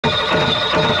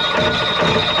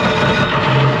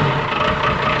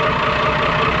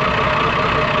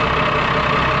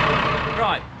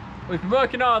Right, we've been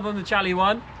working hard on the Chally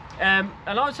one, and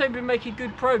I'd say we've been making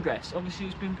good progress. Obviously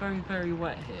it's been very, very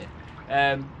wet here,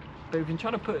 but we've been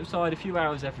trying to put aside a few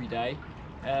hours every day.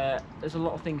 There's a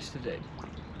lot of things to do,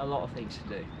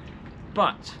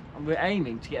 but we're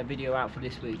aiming to get a video out for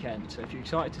this weekend, so if you're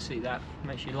excited to see that,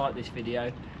 make sure you like this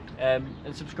video and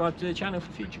subscribe to the channel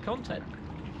for future content.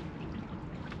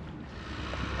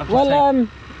 Well,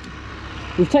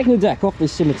 we've taken the deck off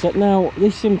this scimitar. Now,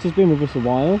 this scimitar's been with us a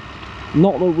while.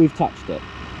 Not that we've touched it.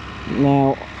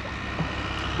 Now,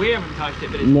 we haven't touched it,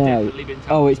 but it's definitely been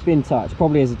touched. Oh, it's been touched,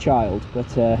 probably as a child,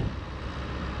 but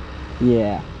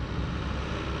yeah.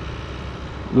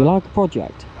 You like a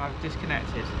project? I've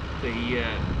disconnected the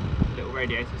little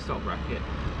radiator stop bracket.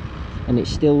 And it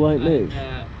still won't move?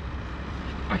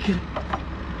 I can...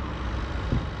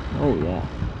 Oh yeah.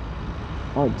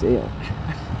 Ideal.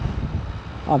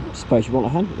 I suppose you want a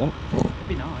hand with that. That'd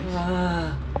be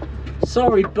nice.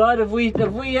 Sorry bud, have we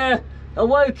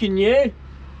awoken you?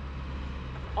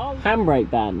 Oh. Handbrake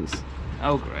bands.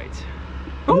 Oh great.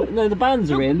 Oh no, the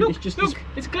bands are in. Look, it's just look,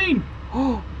 it's clean.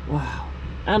 Oh wow.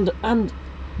 And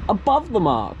above the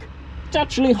mark. It's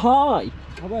actually high.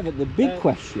 However, the big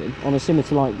question on a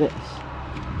scimitar like this.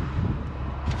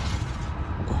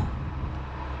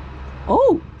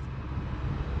 Oh.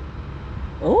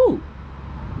 Oh,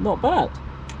 not bad.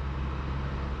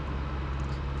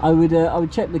 I would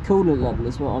check the coolant level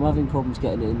as well. I'm having problems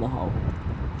getting it in the hole.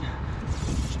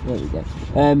 There we go.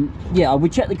 Yeah, I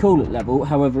would check the coolant level.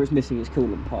 However, it's missing its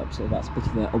coolant pipe, so that's a bit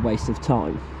of a waste of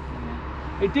time.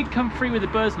 Yeah. It did come free with a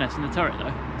bird's nest in the turret,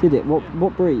 though. Did it?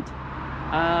 What breed?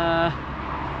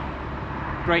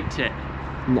 Great tit.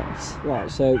 Nice. Right,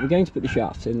 so we're going to put the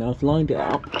shaft in. Now I've lined it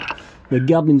up. The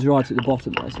gubbin's right at the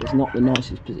bottom there, so it's not the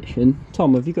nicest position.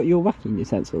 Tom, have you got your whacking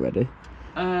utensil ready?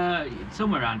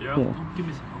 Somewhere around here. I'll give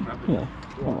me some. I'll grab it. Yeah.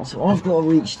 Right, so I've got to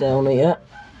reach down here.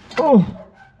 Oh,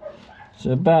 it's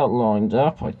about lined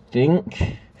up, I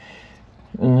think.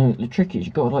 And the trick is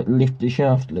you've got to like lift the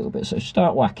shaft a little bit. So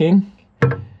start whacking.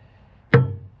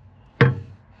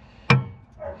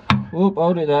 Whoop,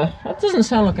 hold it there. That doesn't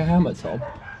sound like a hammer, Tom.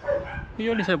 You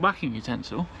only said whacking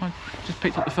utensil. I just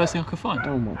picked up the first thing I could find.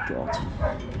 Oh my god.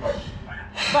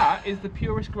 That is the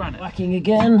purest granite. Whacking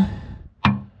again.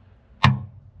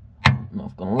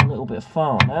 I've gone a little bit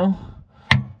far now.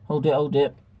 Hold it, hold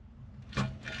it.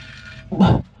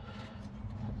 Alright,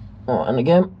 and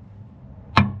again.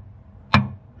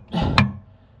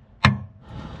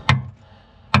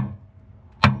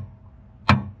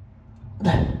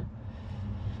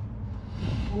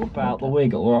 About the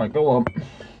wiggle. Alright, go on.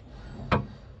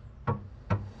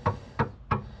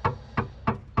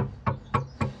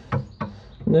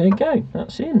 There you go,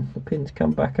 that's in. The pins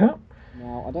come back up.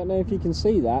 Now, I don't know if you can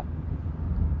see that,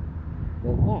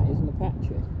 but that isn't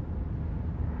Apache.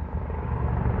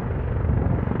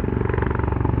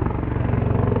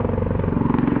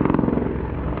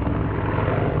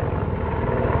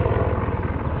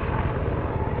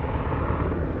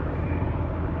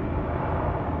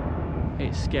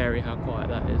 It's scary how quiet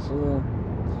that is. Yeah.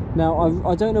 Now,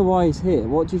 I don't know why he's here.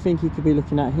 What do you think he could be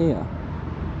looking at here?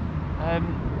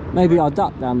 Maybe our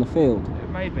duck down the field.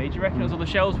 Maybe. Do you reckon it was all the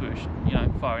shells we were,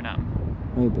 firing at them?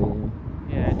 Maybe,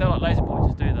 Yeah, they don't like laser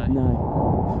pointers, do they?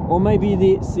 No. Or maybe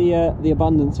it's the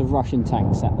abundance of Russian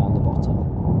tanks sat down the bottom.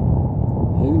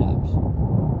 Who knows?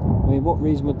 I mean, what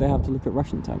reason would they have to look at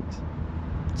Russian tanks?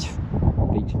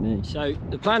 Beats me. So,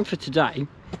 the plan for today,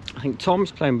 I think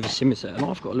Tom's playing with a scimitar and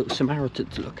I've got a little Samaritan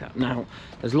to look at. Now,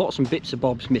 there's lots and bits and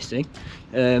bobs missing.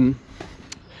 So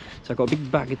I've got a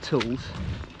big bag of tools.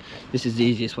 This is the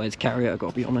easiest way to carry it, I've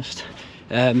got to be honest.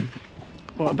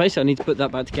 Well, basically I need to put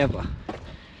that back together.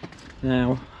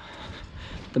 Now,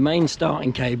 the main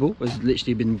starting cable has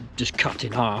literally been just cut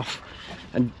in half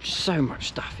and so much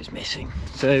stuff is missing.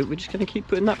 So we're just going to keep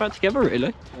putting that back together,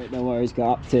 really. Don't know where he's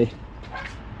got up to,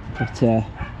 but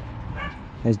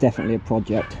there's definitely a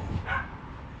project.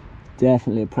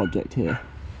 Definitely a project here.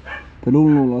 But all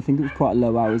in all, I think it was quite a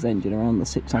low hours engine, around the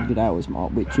 600 hours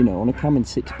mark, which, on a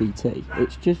Cummins 6BT,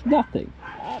 it's just nothing.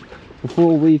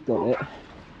 Before we've got it,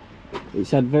 it's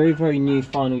had very, very new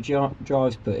final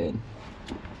drives put in.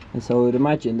 And so I would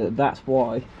imagine that that's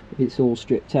why it's all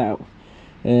stripped out.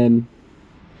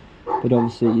 But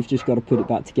obviously, you've just got to put it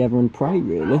back together and pray,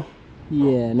 really.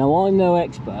 Yeah, now I'm no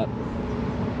expert,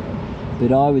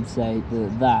 but I would say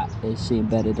that that is seeing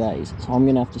better days. So I'm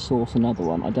going to have to source another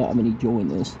one. I don't have any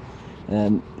joiners. To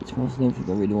be honest, I don't think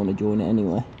I really want to join it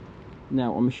anyway.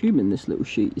 Now, I'm assuming this little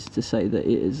sheet is to say that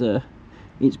it is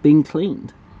it's been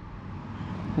cleaned.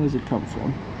 Where's it come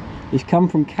from? It's come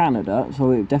from Canada,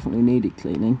 so it definitely needed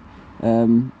cleaning.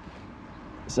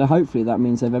 So hopefully that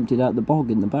means they've emptied out the bog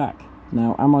in the back.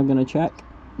 Now, am I going to check?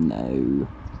 No.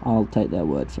 I'll take their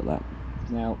word for that.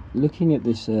 Now, looking at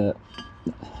this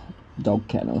dog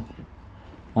kennel,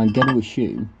 I'm going to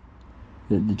assume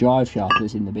that the drive shaft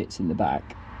that's in the bits in the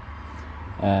back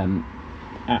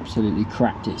absolutely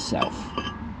crapped itself,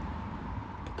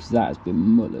 because that has been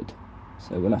mullered.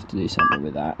 So we'll have to do something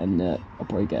with that, and I'll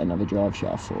probably get another drive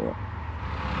shaft for it.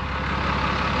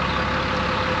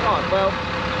 Right, well,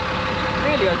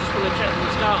 really I just want to check that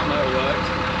the starter motor works.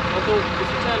 I thought if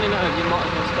you're turning it over, you might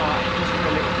as well start it just for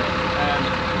a little bit.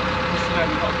 Just so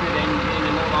we've got a good engine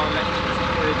and all our electrics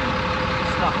are good and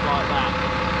stuff like that.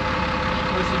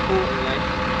 Most importantly,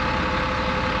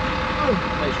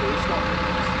 make sure you stop it.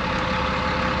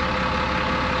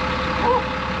 Oh!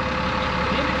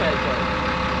 The indicator's going.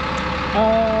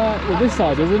 Well, this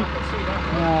side isn't. No.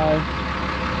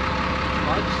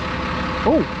 Lights?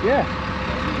 Oh, yeah.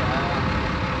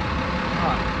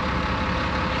 Right.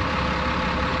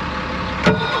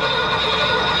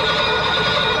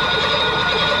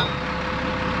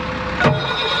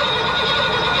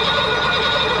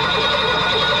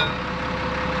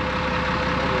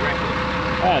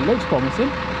 It looks promising.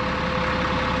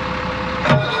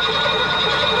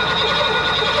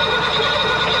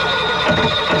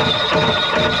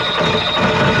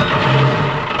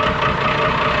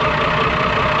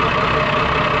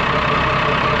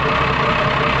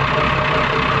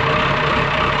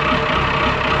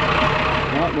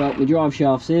 Right, well, the drive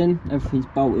shaft's in, everything's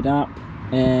bolted up.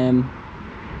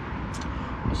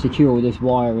 Secure all this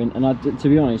wiring, and to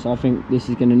be honest, I think this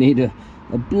is going to need a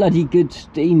bloody good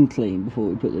steam clean before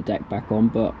we put the deck back on,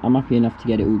 but I'm happy enough to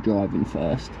get it all driving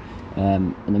first,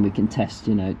 and then we can test,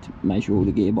 you know, to make sure all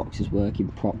the gearbox is working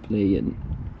properly and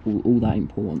all that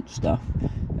important stuff.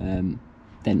 Then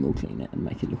we'll clean it and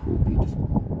make it look all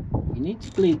beautiful. You need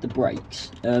to bleed the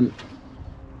brakes.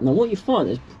 Now what you find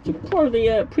is probably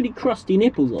pretty crusty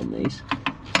nipples on these,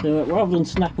 so rather than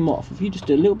snap them off, if you just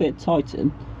do a little bit of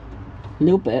tighten, a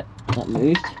little bit, that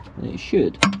moved, and it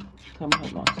should come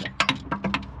out nicer.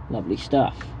 Lovely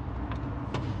stuff.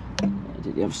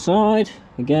 Do the other side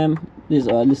again. This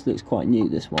looks quite new,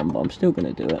 this one, but I'm still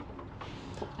going to do it.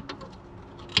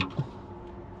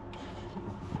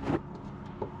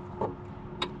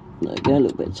 There we go, a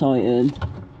little bit tighten,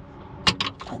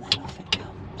 and then off it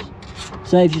comes.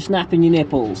 Saves you snapping your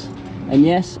nipples. And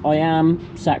yes, I am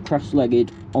sat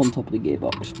cross-legged on top of the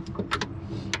gearbox.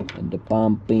 And the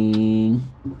bumping.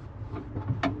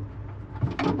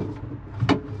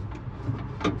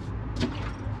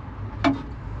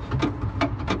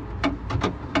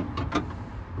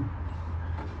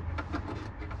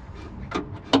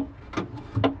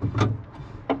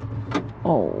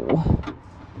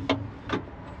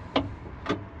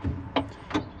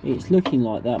 It's looking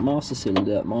like that master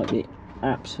cylinder might be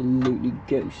absolutely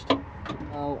ghost.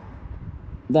 Well,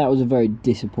 that was a very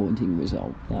disappointing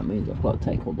result. That means I've got to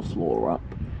take all the floor up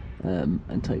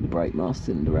and take the brake master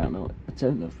cylinder out. I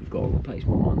don't know if we've got a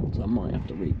replacement one, so I might have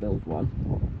to rebuild one.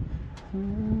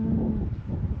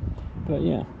 But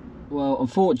yeah. Well,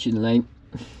 unfortunately,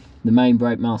 the main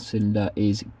brake master cylinder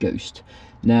is ghost.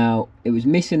 Now, it was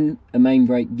missing a main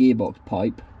brake gearbox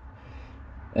pipe,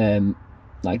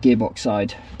 like gearbox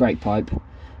side brake pipe,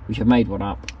 which I made one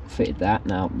up, fitted that.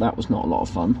 Now that was not a lot of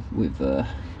fun with the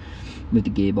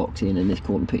gearbox in and this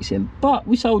corner piece in, but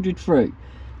we soldiered through.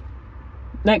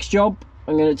 Next job,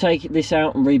 I'm going to take this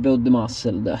out and rebuild the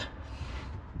master cylinder.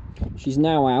 She's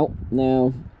now out.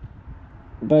 Now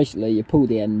basically you pull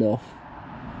the end off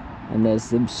and there's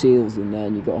some seals in there,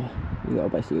 and you got to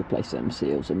basically replace them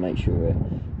seals and make sure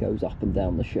it goes up and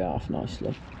down the shaft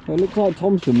nicely. Well, it looks like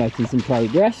Tom's been making some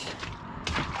progress.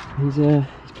 He's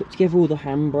put together all the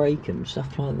handbrake and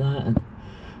stuff like that, and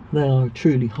they are a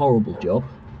truly horrible job.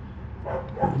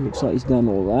 It looks like he's done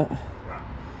all that.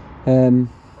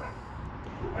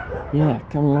 Yeah,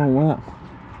 come along well.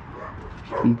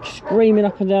 Be screaming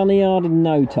up and down the yard in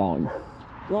no time.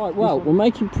 Right, well, we're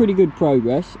making pretty good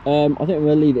progress. I think we're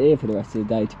going to leave it here for the rest of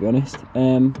the day, to be honest,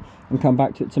 and come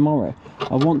back to it tomorrow.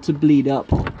 I want to bleed up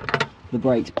the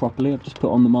brakes properly. I've just put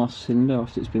on the master cylinder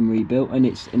after it's been rebuilt, and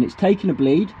it's taken a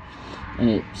bleed, and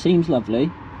it seems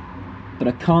lovely, but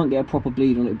I can't get a proper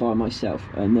bleed on it by myself,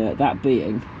 and that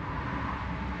being,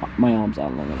 my arms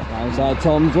aren't long enough. Outside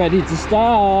Tom's ready to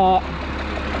start.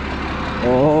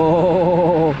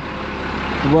 Oh,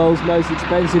 the world's most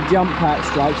expensive jump pack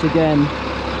strikes again.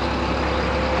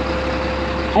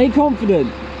 Are you confident?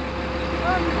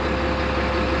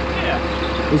 Yeah.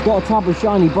 He's got a tab of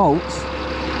shiny bolts.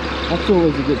 That's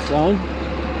always a good sign.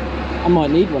 I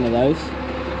might need one of those.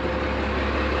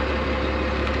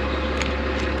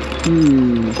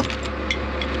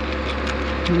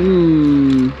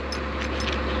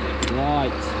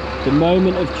 Right, the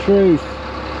moment of truth.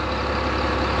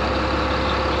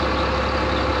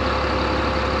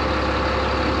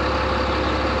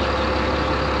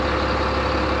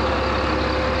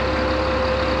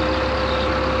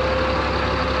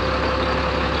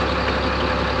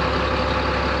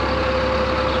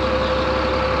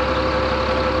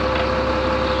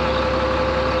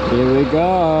 Here we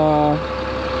go.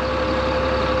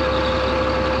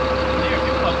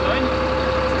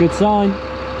 Good sign.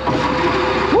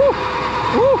 Woo!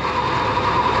 Woo!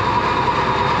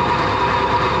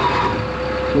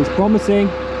 Looks promising.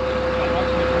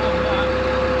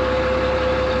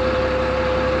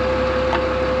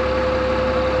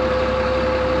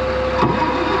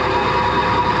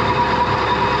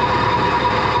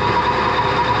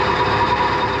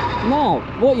 Now,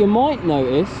 what you might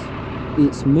notice,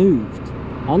 it's moved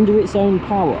under its own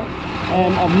power.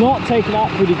 I've not taken it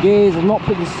up through the gears, I've not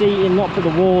put the seat in, not put the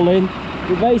wall in,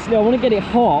 but basically I want to get it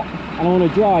hot and I want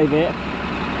to drive it,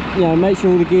 you know, make sure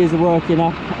all the gears are working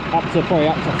up to probably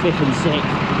up to 5th and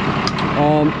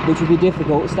 6th, which would be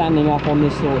difficult standing up on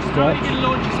this sort of stretch. How are you going to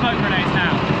launch your smoke grenades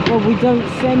now? Well, we don't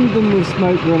send them with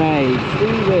smoke grenades, do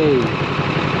we?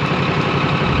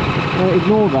 Well,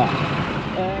 ignore that.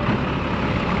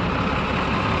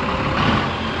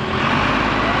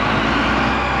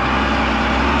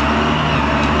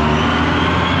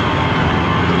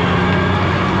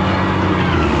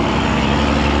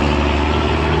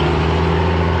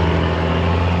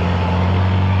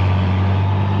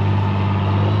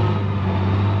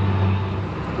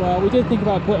 Well, we did think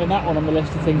about putting that one on the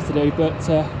list of things to do, but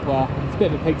well, it's a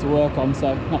bit of a pig to work on,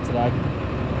 so not today.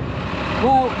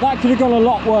 Well, that could have gone a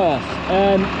lot worse.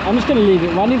 I'm just going to leave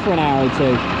it running for an hour or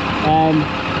two.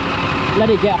 Let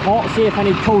it get hot, see if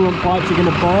any coolant pipes are going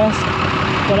to burst.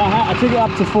 But I took it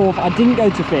up to 4th. I didn't go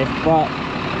to 5th, but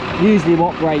usually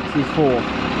what breaks is 4th.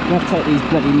 You have to take these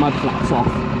bloody mud flaps off.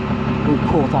 All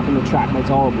caught up in the track, makes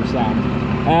a horrible sound.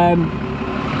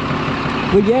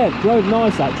 But yeah, drove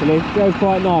nice actually, drove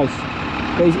quite nice.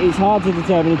 But it's hard to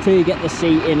determine until you get the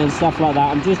seat in and stuff like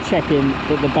that. I'm just checking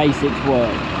that the basics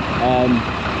work.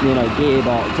 You know,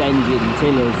 gearbox, engine,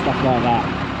 tillers, stuff like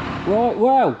that. Right,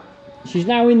 well, she's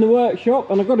now in the workshop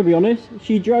and I've got to be honest,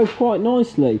 she drove quite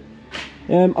nicely.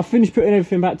 I finished putting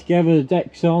everything back together, the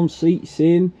deck's on, seats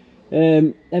in,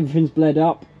 everything's bled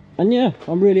up. And yeah,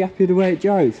 I'm really happy with the way it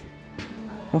drove.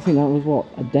 I think that was what,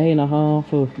 a day and a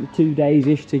half or 2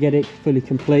 days-ish to get it fully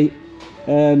complete.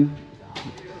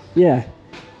 Yeah,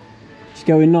 it's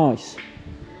going nice.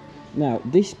 Now,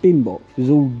 this bin box was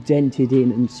all dented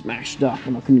in and smashed up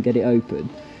and I couldn't get it open.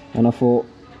 And I thought,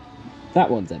 that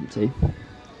one's empty.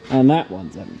 And that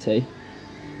one's empty.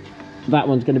 That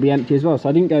one's going to be empty as well. So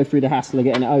I didn't go through the hassle of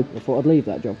getting it open. I thought I'd leave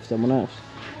that job for someone else.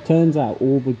 Turns out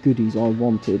all the goodies I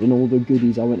wanted and all the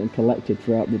goodies I went and collected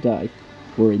throughout the day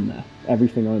were in there.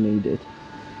 Everything I needed.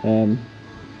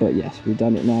 But yes, we've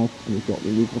done it now and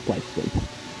we've replaced them.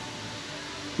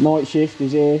 Night shift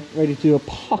is here, ready to do a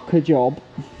pucker job.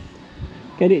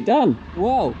 Get it done.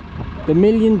 Well, the $1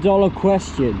 million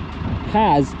question: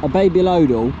 has a baby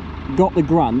Lodal got the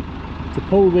grunt to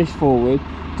pull this forward,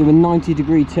 do a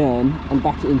 90-degree turn and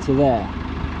back it into there?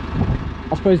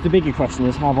 I suppose the bigger question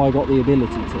is, have I got the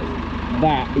ability to?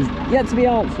 That is yet to be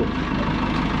answered.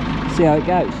 See how it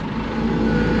goes.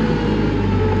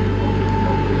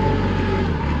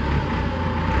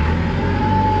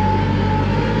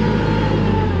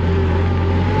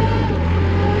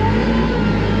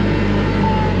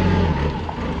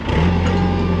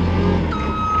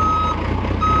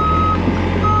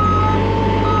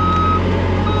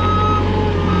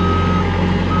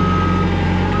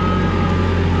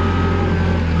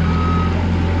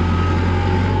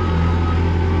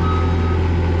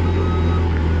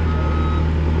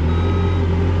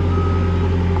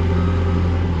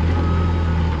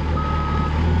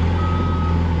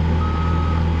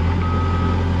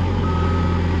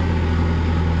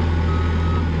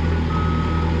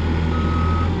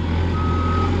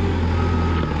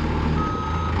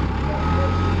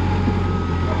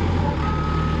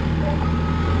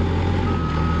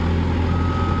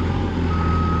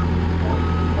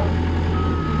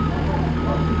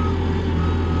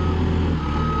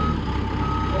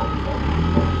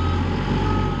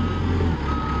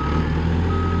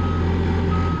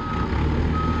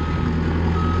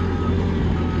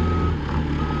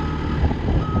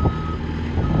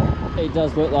 It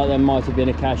does look like there might have been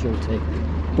a casualty.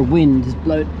 The wind has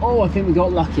blown. Oh, I think we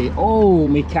got lucky. Oh,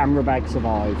 my camera bag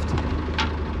survived.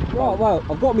 Right, well,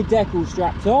 I've got my deck all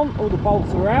strapped on, all the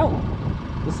bolts are out.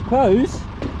 I suppose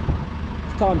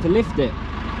it's time to lift it.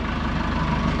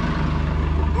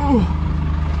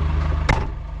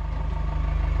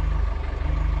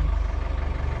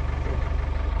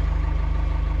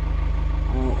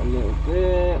 Out a little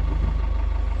bit.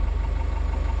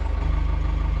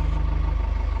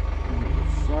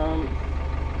 Front.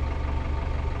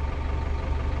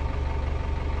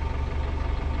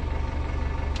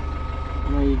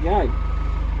 There you go.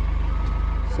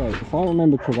 So, if I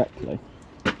remember correctly,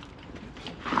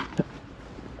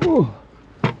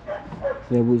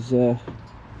 there was I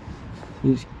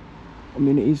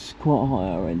mean, it is quite a high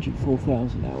hour engine,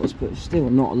 4,000 hours, but still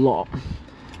not a lot.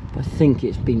 I think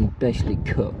it's been basically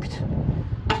cooked. So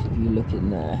if you look in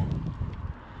there,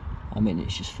 I mean,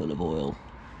 it's just full of oil.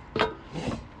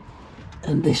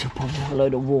 And this will probably have a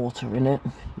load of water in it.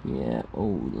 Yeah,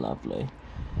 oh, lovely.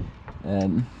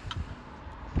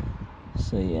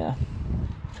 So yeah.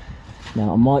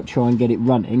 Now I might try and get it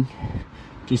running,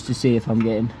 just to see if I'm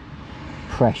getting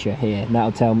pressure here. And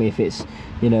that'll tell me if it's,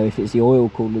 you know, if it's the oil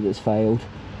cooler that's failed,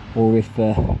 or if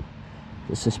the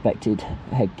suspected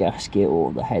head gasket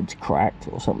or the head's cracked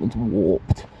or something's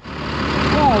warped.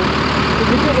 Well,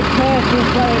 with a bit of careful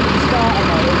play at the starter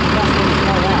mode, that's when it's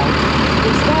come out.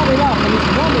 It started up and it's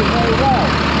running very well.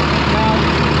 Now,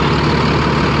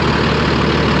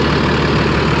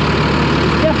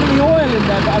 there's definitely oil in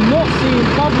there, but I'm not seeing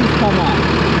bubbles come up.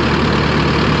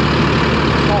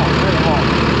 It's hot, very hot.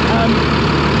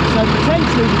 So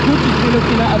potentially we could just be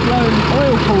looking at a blown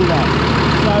oil cooler.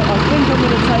 So I think I'm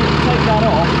going to take that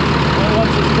off once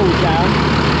it's cooled down.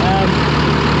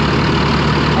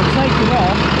 I'll take it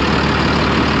off,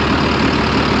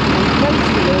 and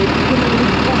basically put it in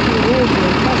a bucket of water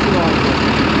and pressurise it.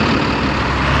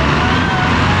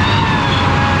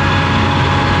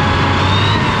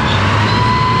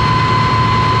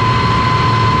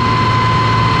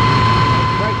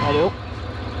 Brake pedal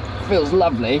feels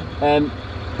lovely,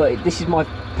 but this is my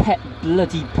pet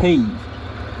bloody peeve.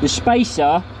 The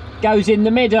spacer goes in the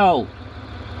middle,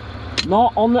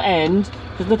 not on the end,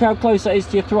 because look how close that is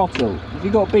to your throttle. If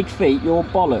you've got big feet, you're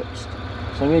bollocksed.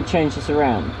 So I'm going to change this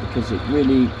around because it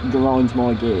really grinds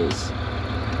my gears.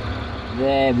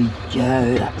 There we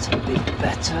go, that's a bit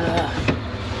better.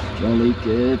 Jolly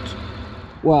good.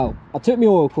 Well, I took my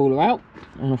oil cooler out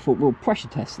and I thought we'll pressure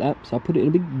test that. So I put it in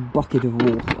a big bucket of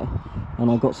water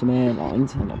and I got some air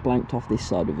lines and I blanked off this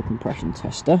side of a compression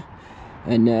tester.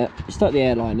 And stuck the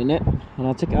airline in it, and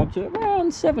I took it up to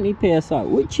around 70 psi,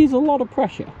 which is a lot of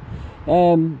pressure.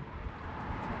 Far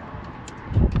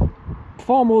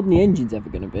more than the engine's ever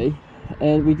going to be.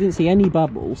 And we didn't see any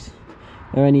bubbles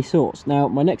or any sorts. Now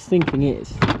my next thinking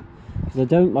is, because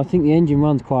I think the engine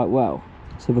runs quite well.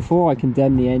 So before I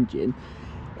condemn the engine,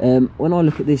 when I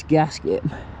look at this gasket,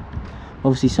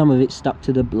 obviously some of it's stuck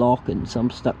to the block and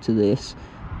some stuck to this,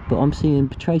 but I'm seeing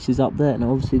traces up there, and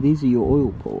obviously these are your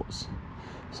oil ports.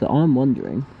 So I'm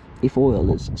wondering if oil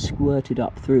has squirted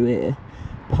up through here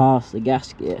past the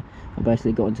gasket and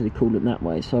basically got into the coolant that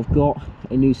way. So I've got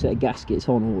a new set of gaskets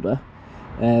on order,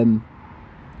 and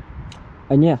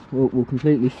yeah, we'll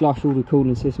completely flush all the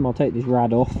cooling system. I'll take this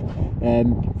rad off,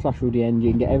 flush all the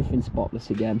engine, get everything spotless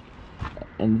again,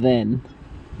 and then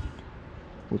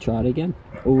we'll try it again.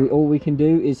 All we can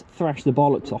do is thrash the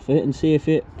bollocks off it and see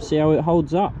how it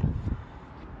holds up.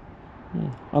 Yeah.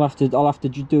 I'll have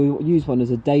to use one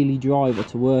as a daily driver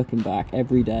to work and back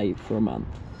every day for a month.